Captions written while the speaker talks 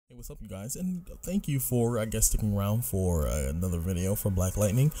what's up, you guys, and thank you for, I guess, sticking around for another video for Black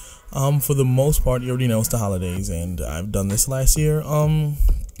Lightning. For the most part, you already know it's the holidays, and I've done this last year.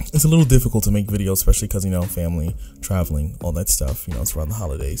 It's a little difficult to make videos, especially because, you know, family, traveling, all that stuff, you know, it's around the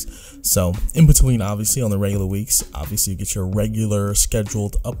holidays. So, in between, obviously, on the regular weeks, obviously, you get your regular,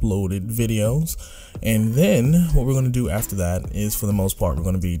 scheduled, uploaded videos. And then, what we're going to do after that is, for the most part, we're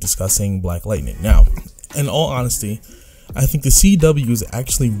going to be discussing Black Lightning. Now, in all honesty, I think the CW is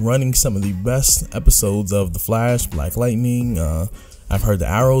actually running some of the best episodes of The Flash, Black Lightning. I've heard the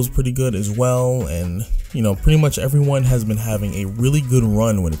Arrow's pretty good as well, and you know, pretty much everyone has been having a really good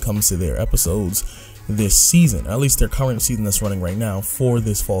run when it comes to their episodes this season, at least their current season that's running right now for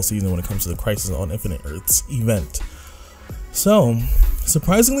this fall season when it comes to the Crisis on Infinite Earths event. So,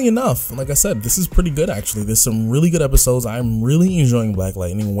 surprisingly enough, like I said, this is pretty good actually. There's some really good episodes. I'm really enjoying Black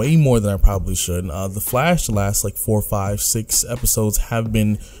Lightning way more than I probably should. The Flash, the last like 4, 5, 6 episodes have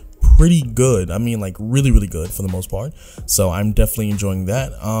been pretty good. I mean, like really good for the most part. So I'm definitely enjoying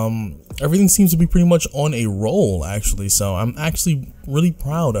that. Everything seems to be pretty much on a roll actually. So I'm actually really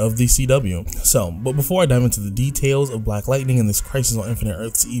proud of the CW. So, but before I dive into the details of Black Lightning and this Crisis on Infinite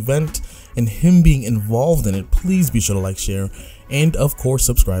Earths event and him being involved in it, please be sure to like, share, and of course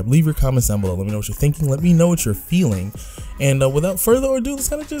subscribe. Leave your comments down below. Let me know what you're thinking. Let me know what you're feeling. And without further ado, let's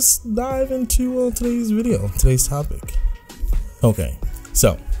kind of just dive into today's video, today's topic. Okay,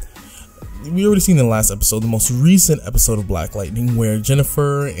 so we already seen in the last episode, the most recent episode of Black Lightning, where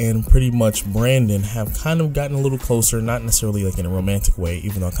Jennifer and pretty much Brandon have kind of gotten a little closer, not necessarily like in a romantic way,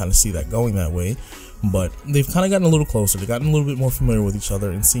 even though I kind of see that going that way, but they've kind of gotten a little closer. They've gotten a little bit more familiar with each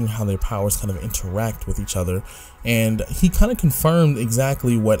other and seeing how their powers kind of interact with each other. And he kind of confirmed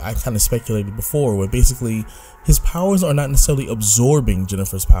exactly what I kind of speculated before, where basically his powers are not necessarily absorbing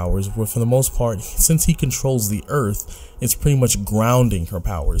Jennifer's powers, where for the most part, since he controls the earth, it's pretty much grounding her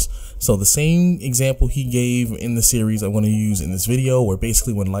powers. So the same example he gave in the series I'm going to use in this video, where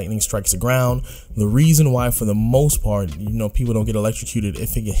basically when lightning strikes the ground, the reason why for the most part, you know, people don't get electrocuted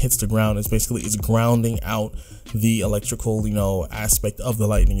if it hits the ground is basically it's grounding out the electrical, you know, aspect of the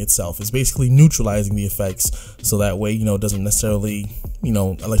lightning itself. It's basically neutralizing the effects, so that way, you know, it doesn't necessarily, you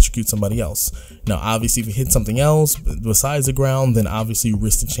know, electrocute somebody else. Now, obviously, if it hits something else besides the ground, then obviously you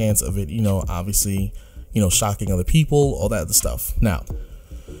risk the chance of it, you know, obviously, you know, shocking other people, all that other stuff. Now,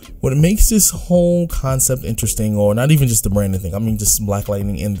 what makes this whole concept interesting, or not even just the Brandon thing, I mean just Black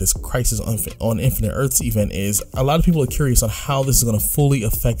Lightning in this Crisis on Infinite Earths event, is a lot of people are curious on how this is going to fully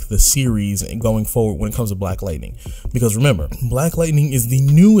affect the series and going forward when it comes to Black Lightning. Because remember, Black Lightning is the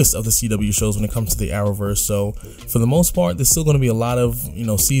newest of the CW shows when it comes to the Arrowverse, so for the most part, there's still going to be a lot of, you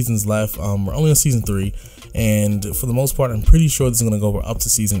know, seasons left. We're only on season 3. And for the most part, I'm pretty sure this is going to go up to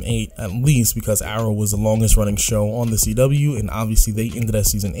season 8 at least, because Arrow was the longest running show on the CW, and obviously they ended at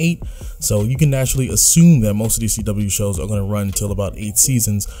season 8. So you can naturally assume that most of these CW shows are going to run until about 8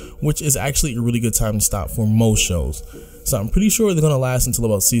 seasons, which is actually a really good time to stop for most shows. So I'm pretty sure they're going to last until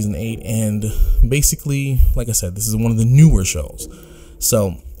about season 8. And basically, like I said, this is one of the newer shows.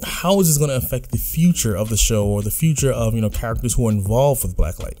 So how is this going to affect the future of the show, or the future of, you know, characters who are involved with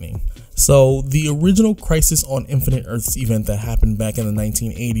Black Lightning? So the original Crisis on Infinite Earths event that happened back in the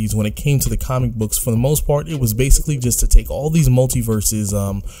 1980s, when it came to the comic books, for the most part, it was basically just to take all these multiverses,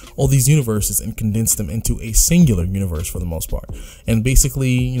 all these universes, and condense them into a singular universe for the most part. And basically,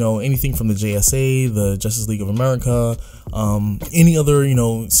 you know, anything from the JSA, the Justice League of America, any other, you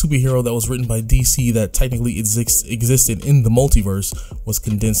know, superhero that was written by DC that technically existed in the multiverse was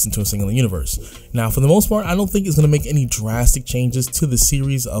condensed into a singular universe. Now, for the most part, I don't think it's going to make any drastic changes to the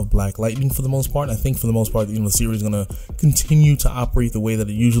series of Black Lightning. For the most part, I think for the most part, you know, the series is going to continue to operate the way that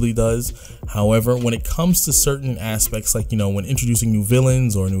it usually does. However, when it comes to certain aspects, like, you know, when introducing new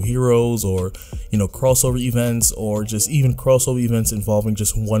villains or new heroes, or, you know, crossover events, or just even crossover events involving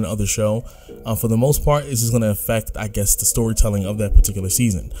just one other show, for the most part, this is going to affect, I guess, the storytelling of that particular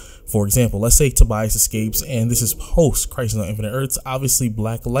season. For example, let's say Tobias escapes, and this is post Crisis on Infinite Earths. Obviously,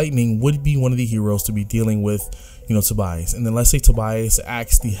 Black Lightning would be one of the heroes to be dealing with, you know, Tobias. And then let's say Tobias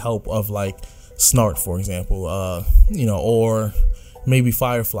asks the help of like Snart, for example, you know, or maybe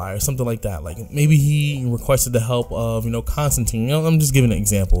Firefly or something like that. Like maybe he requested the help of, you know, Constantine. You know, I'm just giving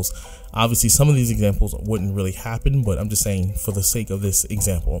examples. Obviously, some of these examples wouldn't really happen, but I'm just saying for the sake of this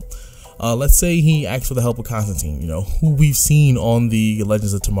example. Let's say he asks for the help of Constantine, you know, who we've seen on the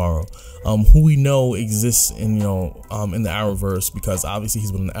Legends of Tomorrow, who we know exists in, you know, in the Arrowverse, because obviously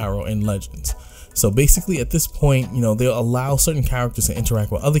he's been in the Arrow and Legends. So basically at this point, you know, they'll allow certain characters to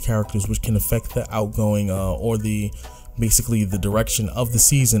interact with other characters, which can affect the outgoing or the basically the direction of the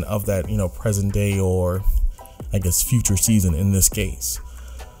season of that, you know, present day, or I guess future season in this case.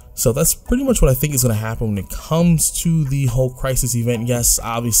 So that's pretty much what I think is going to happen when it comes to the whole Crisis event. Yes,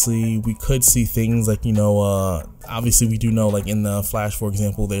 obviously we could see things like, you know, obviously we do know, like in the Flash, for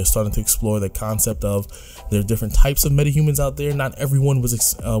example, they're starting to explore the concept of there are different types of metahumans out there. Not everyone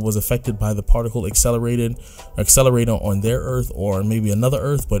was affected by the particle accelerator on their Earth or maybe another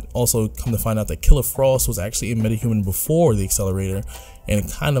Earth, but also come to find out that Killer Frost was actually a metahuman before the accelerator, and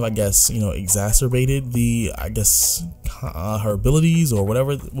it kind of, I guess, you know, exacerbated the, I guess, her abilities or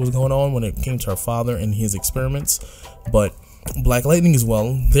whatever was going on when it came to her father and his experiments. But Black Lightning as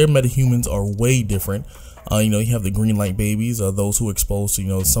well, their metahumans are way different. You know, you have the green light babies, those who are exposed to, you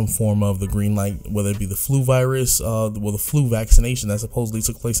know, some form of the green light, whether it be the flu virus, the flu vaccination that supposedly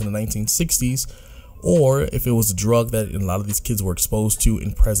took place in the 1960s, or if it was a drug that a lot of these kids were exposed to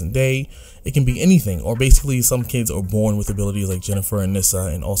in present day. It can be anything, or basically some kids are born with abilities like Jennifer and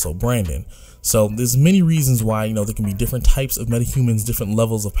Nissa and also Brandon. So there's many reasons why, you know, there can be different types of metahumans, different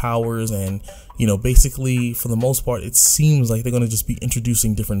levels of powers, and, you know, basically for the most part it seems like they're going to just be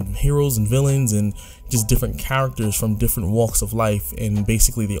introducing different heroes and villains and just different characters from different walks of life, and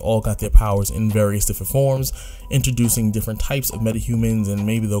basically they all got their powers in various different forms, introducing different types of metahumans, and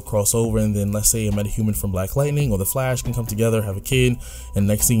maybe they'll cross over, and then let's say a metahuman from Black Lightning or the Flash can come together, have a kid, and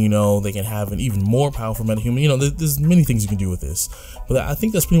next thing you know they can have an even more powerful metahuman. You know, there's many things you can do with this, but I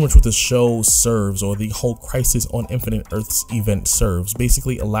think that's pretty much what the show serves, or the whole Crisis on Infinite Earths event serves,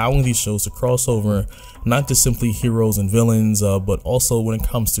 basically allowing these shows to cross over, not just simply heroes and villains, but also when it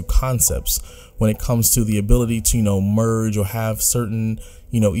comes to concepts, when it comes to the ability to, you know, merge or have certain,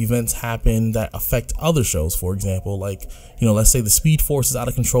 you know, events happen that affect other shows. For example, like, you know, let's say the Speed Force is out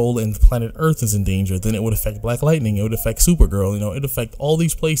of control and the planet Earth is in danger, then it would affect Black Lightning, it would affect Supergirl, you know, it'd affect all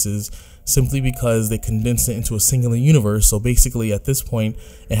these places simply because they condensed it into a singular universe. So basically at this point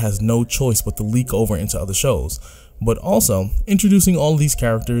it has no choice but to leak over into other shows. But also, introducing all of these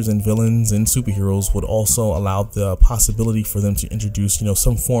characters and villains and superheroes would also allow the possibility for them to introduce, you know,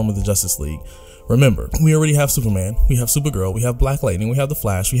 some form of the Justice League. Remember, we already have Superman, we have Supergirl, we have Black Lightning, we have the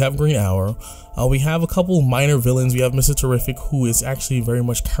Flash, we have Green Arrow, we have a couple minor villains. We have Mr. Terrific, who is actually very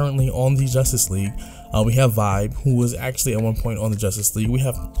much currently on the Justice League. We have Vibe, who was actually at one point on the Justice League. We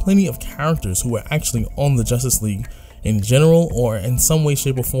have plenty of characters who are actually on the Justice League in general, or in some way,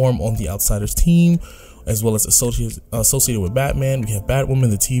 shape, or form on the Outsiders team, as well as associated with Batman. We have Batwoman,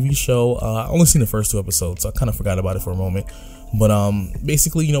 the TV show. I only seen the first 2 episodes, so I kind of forgot about it for a moment. But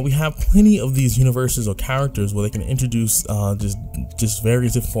basically, you know, we have plenty of these universes or characters where they can introduce just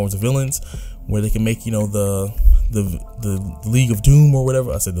various different forms of villains, where they can make, you know, the League of Doom or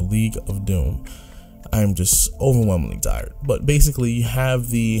whatever. I said the League of Doom. I'm just overwhelmingly tired. But basically, you have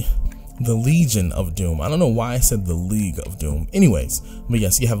the Legion of Doom. I don't know why I said the League of Doom. Anyways, but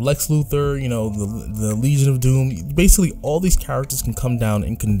yes, you have Lex Luthor, you know, the Legion of Doom. Basically, all these characters can come down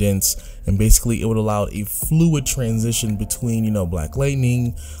and condense, and basically it would allow a fluid transition between, you know, Black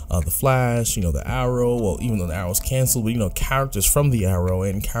Lightning, the Flash, you know, the Arrow. Well, even though the Arrow's canceled, but, you know, characters from the Arrow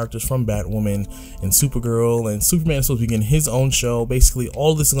and characters from Batwoman and Supergirl, and Superman is supposed to begin his own show. Basically,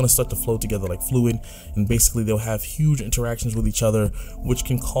 all this is going to start to flow together like fluid, and basically they'll have huge interactions with each other, which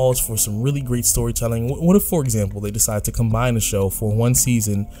can cause for some really great storytelling. What if, for example, they decide to combine the show for one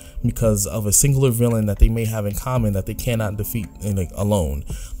season because of a singular villain that they may have in common that they cannot defeat alone?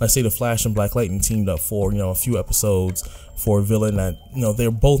 Let's say the Flash and Black Lightning teamed up for, you know, a few episodes for a villain that, you know,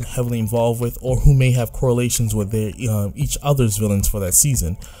 they're both heavily involved with, or who may have correlations with their each other's villains for that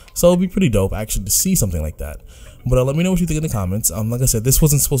season. So it'd be pretty dope actually to see something like that. But let me know what you think in the comments. Like I said, this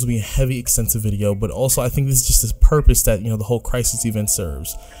wasn't supposed to be a heavy, extensive video, but also I think this is just this purpose that, you know, the whole Crisis event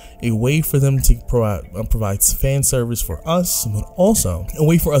serves. A way for them to provide fan service for us, but also a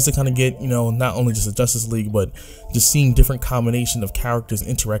way for us to kind of get, you know, not only just a Justice League, but just seeing different combination of characters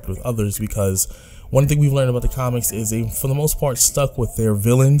interact with others. Because one thing we've learned about the comics is they, for the most part, stuck with their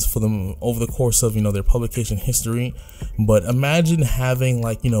villains for them over the course of, you know, their publication history. But imagine having,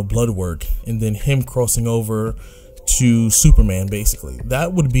 like, you know, Bloodwork and then him crossing over to Superman. Basically,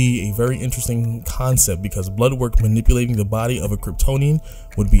 that would be a very interesting concept, because Bloodwork manipulating the body of a Kryptonian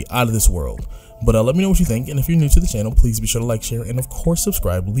would be out of this world. But let me know what you think, and if you're new to the channel, please be sure to like, share, and of course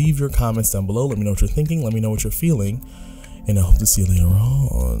subscribe. Leave your comments down below. Let me know what you're thinking, let me know what you're feeling, and I hope to see you later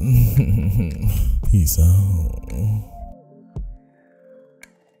on. Peace out.